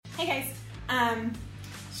Hey guys,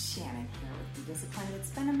 Shannon here with Be Disciplined.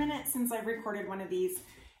 It's been a minute since I've recorded one of these,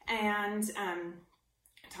 and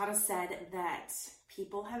Tata said that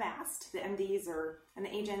people have asked, the MDs and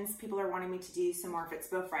the agents, people are wanting me to do some more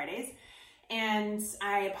Fitspo Fridays, and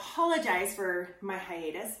I apologize for my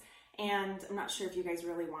hiatus, and I'm not sure if you guys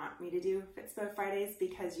really want me to do Fitspo Fridays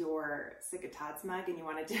because you're sick of Todd's mug and you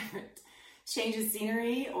want a different change of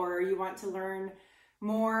scenery, or you want to learn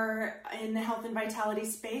more in the health and vitality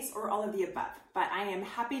space, or all of the above. But I am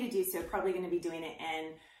happy to do so, probably going to be doing it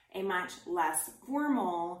in a much less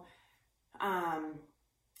formal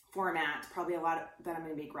format, probably a lot that I'm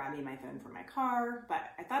going to be grabbing my phone from my car, but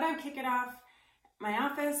I thought I would kick it off my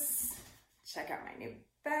office, check out my new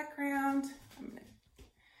background,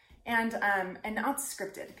 and not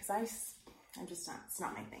scripted, because I'm just not, it's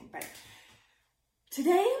not my thing. But today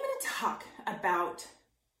I'm going to talk about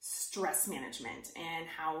stress management and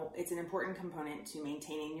how it's an important component to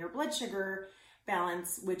maintaining your blood sugar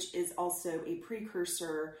balance, which is also a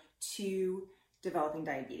precursor to developing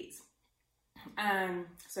diabetes.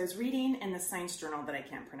 So I was reading in the science journal that I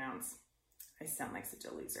can't pronounce. I sound like such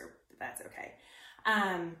a loser, but that's okay.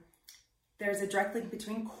 There's a direct link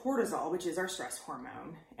between cortisol, which is our stress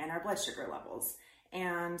hormone, and our blood sugar levels,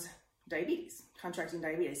 and diabetes, contracting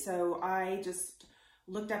diabetes. So I just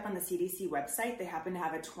looked up on the CDC website. They happen to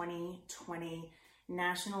have a 2020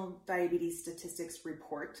 National Diabetes Statistics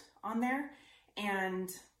report on there, and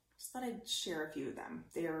just thought I'd share a few of them.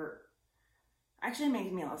 They're actually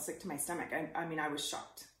making me a little sick to my stomach. I mean, I was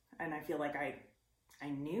shocked, and I feel like I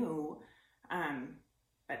knew,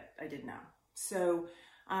 but I didn't know. So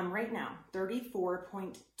right now,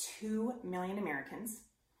 34.2 million Americans,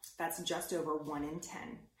 that's just over 1 in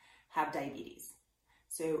 10, have diabetes.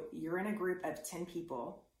 So you're in a group of 10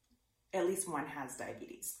 people, at least one has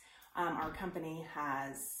diabetes. Our company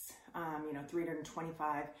has,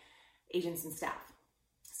 325 agents and staff.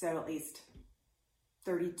 So at least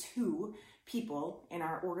 32 people in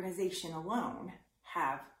our organization alone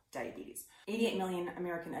have diabetes. 88 million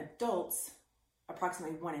American adults,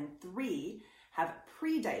 approximately 1 in 3, have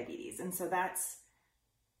pre-diabetes. And so that's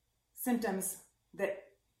symptoms that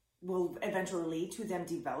will eventually lead to them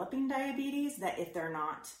developing diabetes, that if they're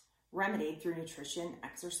not remedied through nutrition,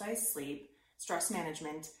 exercise, sleep, stress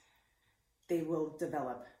management, they will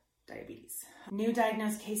develop diabetes. New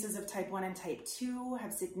diagnosed cases of type 1 and type 2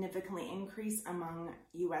 have significantly increased among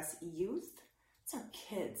US youth. It's our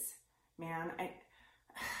kids, man.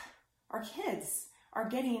 Our kids are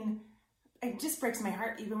getting, it just breaks my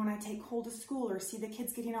heart even when I take Cole to school or see the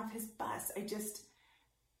kids getting off his bus.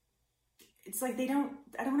 It's like I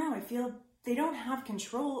don't know, I feel they don't have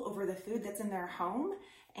control over the food that's in their home,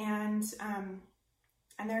 and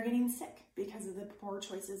they're getting sick because of the poor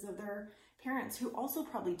choices of their parents, who also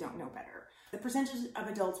probably don't know better. The percentage of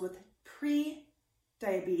adults with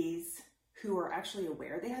pre-diabetes who are actually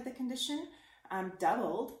aware they had the condition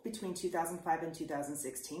doubled between 2005 and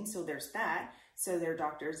 2016, so there's that. So their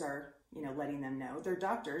doctors are, letting them know. They're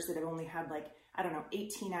doctors that have only had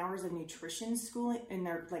 18 hours of nutrition school in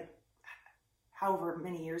their however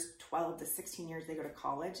many years, 12 to 16 years they go to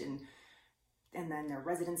college, and then their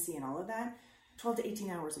residency and all of that, 12 to 18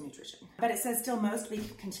 hours of nutrition. But it says still most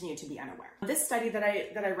continue to be unaware. This study that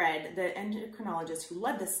I read, the endocrinologist who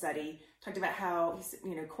led this study talked about how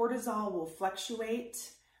cortisol will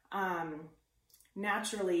fluctuate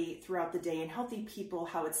naturally throughout the day in healthy people,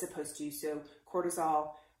 how it's supposed to. So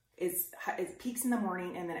cortisol it peaks in the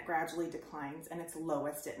morning and then it gradually declines, and it's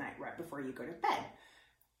lowest at night right before you go to bed.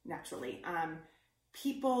 Naturally.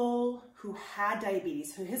 People who had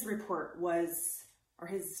diabetes, so his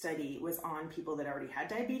study was on people that already had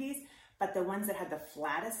diabetes, but the ones that had the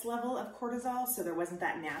flattest level of cortisol, so there wasn't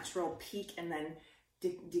that natural peak and then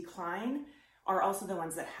decline, are also the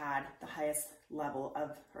ones that had the highest level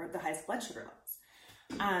or the highest blood sugar levels.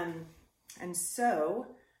 And so,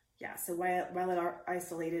 so while it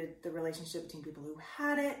isolated the relationship between people who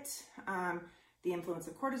had it, the influence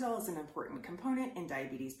of cortisol is an important component in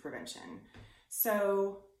diabetes prevention.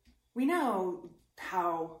 So we know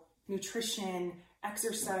how nutrition,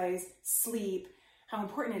 exercise, sleep, how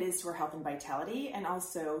important it is to our health and vitality, and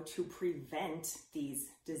also to prevent these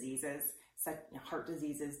diseases, such heart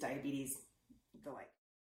diseases, diabetes, the like.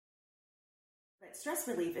 But stress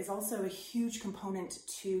relief is also a huge component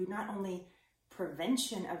to not only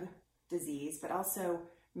prevention of disease, but also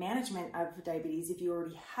management of diabetes if you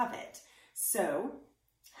already have it. So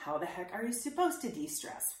how the heck are you supposed to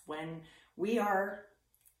de-stress when we are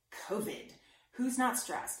COVID? Who's not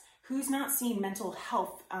stressed? Who's not seeing mental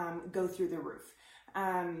health go through the roof?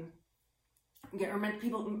 Or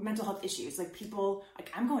mental health issues, like people, like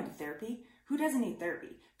I'm going to therapy. Who doesn't need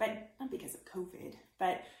therapy? But not because of COVID,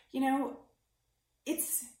 but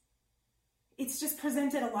it's just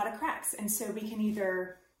presented a lot of cracks. And so we can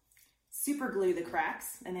either super glue the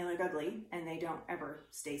cracks and they look ugly and they don't ever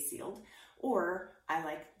stay sealed. Or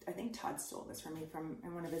I think Todd stole this from me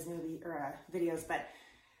in one of his videos, but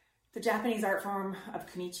the Japanese art form of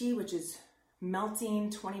kunichi, which is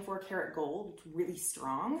melting 24 karat gold, really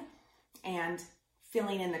strong, and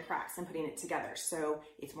filling in the cracks and putting it together. So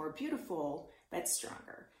it's more beautiful, but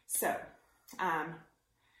stronger. So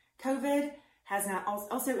COVID has now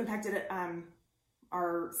also impacted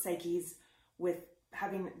our psyches with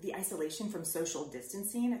having the isolation from social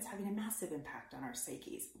distancing. It's having a massive impact on our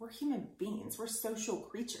psyches. We're human beings. We're social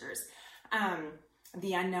creatures.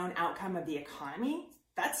 The unknown outcome of the economy,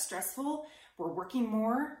 that's stressful. We're working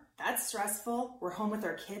more. That's stressful. We're home with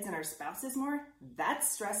our kids and our spouses more.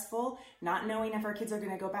 That's stressful. Not knowing if our kids are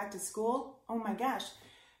going to go back to school. Oh my gosh.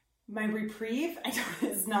 My reprieve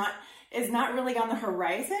is not really on the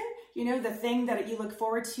horizon. The thing that you look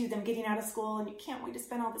forward to, them getting out of school and you can't wait to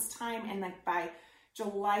spend all this time. And by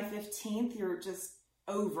July 15th, you're just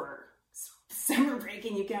over summer break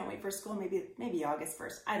and you can't wait for school. Maybe August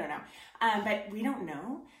 1st. I don't know. But we don't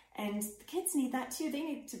know. And the kids need that too. They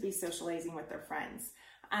need to be socializing with their friends.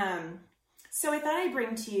 So I thought I'd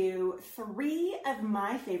bring to you 3 of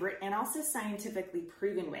my favorite and also scientifically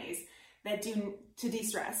proven ways that to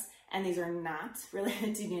de-stress. And these are not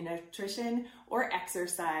related to nutrition or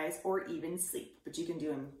exercise or even sleep, but you can do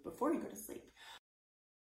them before you go to sleep.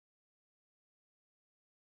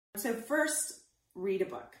 So first, read a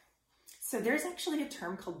book. So there's actually a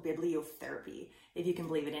term called bibliotherapy, if you can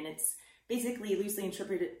believe it, and it's basically loosely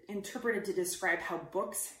interpreted to describe how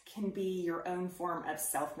books can be your own form of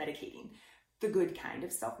self-medicating. The good kind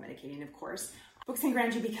of self-medicating, of course. Books can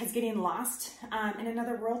ground you because getting lost in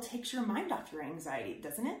another world takes your mind off your anxiety,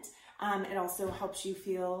 doesn't it? It also helps you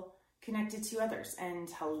feel connected to others. And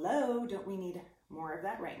hello, don't we need more of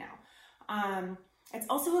that right now? It's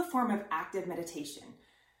also a form of active meditation.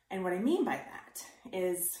 And what I mean by that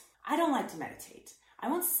is I don't like to meditate. I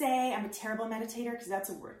won't say I'm a terrible meditator because that's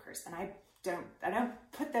a word curse, and I don't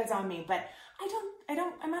put those on me, but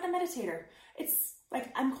I'm not a meditator. It's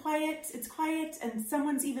like I'm quiet, it's quiet, and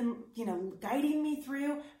someone's even, guiding me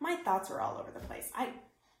through. My thoughts are all over the place.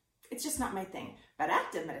 It's just not my thing. But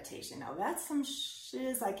active meditation, now that's some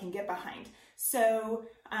shiz I can get behind. So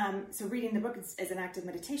reading the book is an active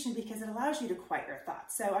meditation because it allows you to quiet your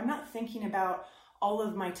thoughts. So I'm not thinking about all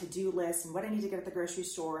of my to-do lists and what I need to get at the grocery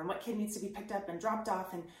store and what kid needs to be picked up and dropped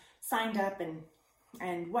off and signed up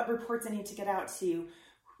and what reports I need to get out to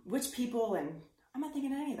which people, and I'm not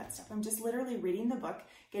thinking of any of that stuff. I'm just literally reading the book,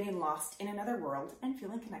 getting lost in another world and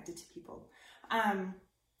feeling connected to people.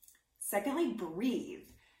 Secondly, breathe.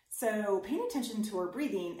 So paying attention to our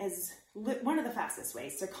breathing is one of the fastest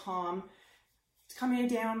ways to calm you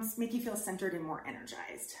down, make you feel centered and more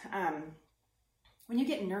energized. When you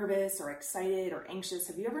get nervous or excited or anxious,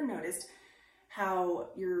 have you ever noticed how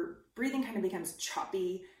your breathing kind of becomes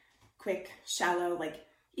choppy, quick, shallow? Like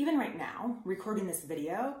even right now, recording this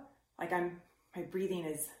video, my breathing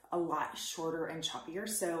is a lot shorter and choppier.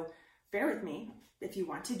 So bear with me. If you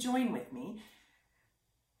want to join with me,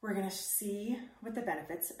 we're going to see what the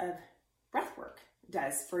benefits of breath work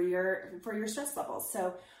does for your stress levels.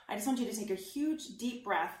 So I just want you to take a huge deep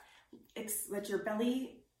breath, let your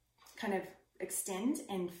belly kind of extend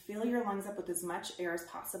and fill your lungs up with as much air as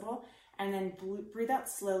possible, and then breathe out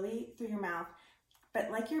slowly through your mouth,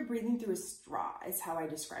 but like you're breathing through a straw is how I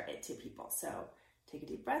describe it to people. So take a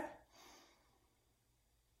deep breath.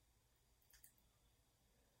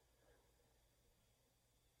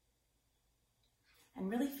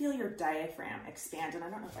 And really feel your diaphragm expand. And I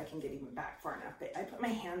don't know if I can get even back far enough, but I put my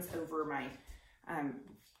hands over my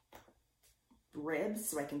ribs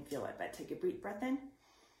so I can feel it. But take a deep breath in.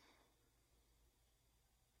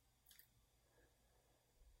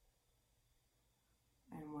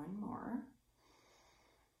 And one more.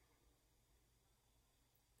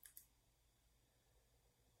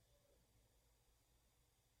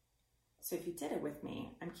 So if you did it with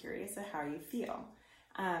me, I'm curious of how you feel.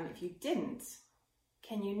 If you didn't,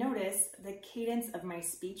 can you notice the cadence of my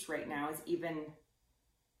speech right now is even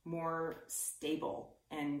more stable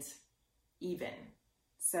and even?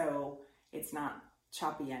 So it's not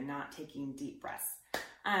choppy. I'm not taking deep breaths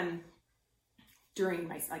during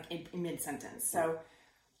my, in mid-sentence. So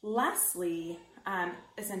lastly,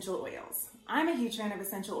 essential oils. I'm a huge fan of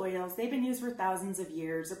essential oils. They've been used for thousands of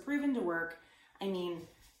years. They're proven to work. I mean,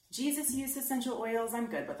 Jesus used essential oils. I'm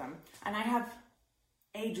good with them. And I have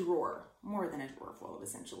a drawer, more than a drawer full of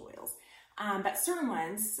essential oils. But certain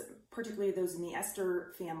ones, particularly those in the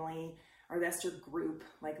ester family, or the ester group,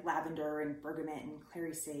 like lavender and bergamot and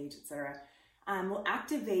clary sage, etc., will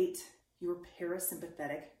activate your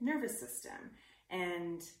parasympathetic nervous system.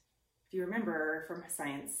 And if you remember from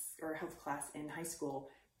science or health class in high school,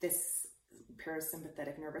 this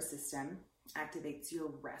parasympathetic nervous system activates your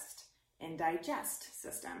rest and digest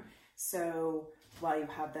system. So while you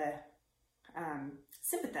have the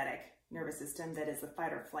sympathetic nervous system that is the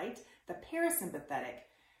fight or flight, the parasympathetic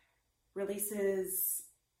releases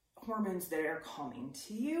hormones that are calming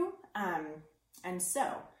to you. And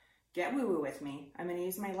so get woo-woo with me. I'm going to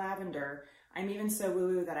use my lavender. I'm even so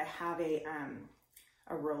woo-woo that I have a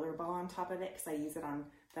roller ball on top of it because I use it on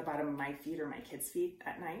the bottom of my feet or my kids' feet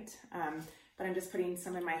at night. But I'm just putting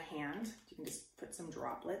some in my hand. You can just put some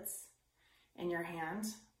droplets in your hand.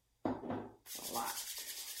 A lot.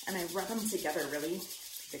 And I rub them together really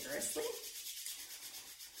vigorously.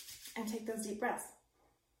 And take those deep breaths.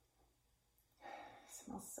 It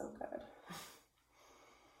smells so good.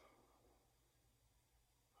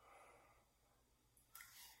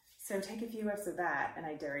 So take a few whiffs of that, and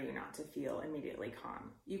I dare you not to feel immediately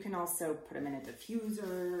calm. You can also put them in a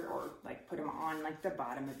diffuser, or like put them on like the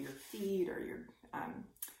bottom of your feet or your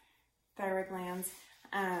thyroid glands.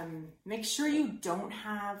 Make sure you don't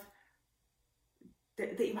have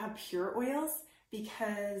that you have pure oils,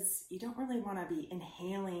 because you don't really want to be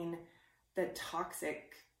inhaling the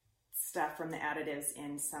toxic stuff from the additives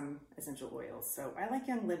in some essential oils. So I like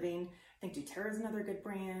Young Living. I think doTERRA is another good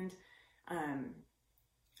brand.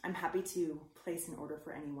 I'm happy to place an order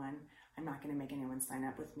for anyone. I'm not going to make anyone sign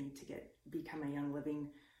up with me to become a Young Living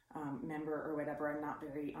member or whatever. I'm not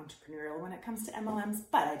very entrepreneurial when it comes to MLMs,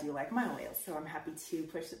 but I do like my oils, so I'm happy to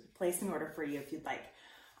place an order for you if you'd like.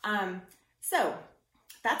 So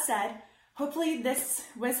that said, hopefully this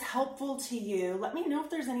was helpful to you. Let me know if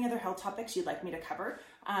there's any other health topics you'd like me to cover,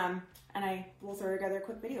 and I will throw together a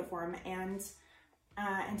quick video for them. And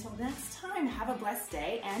until next time, have a blessed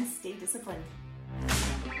day and stay disciplined.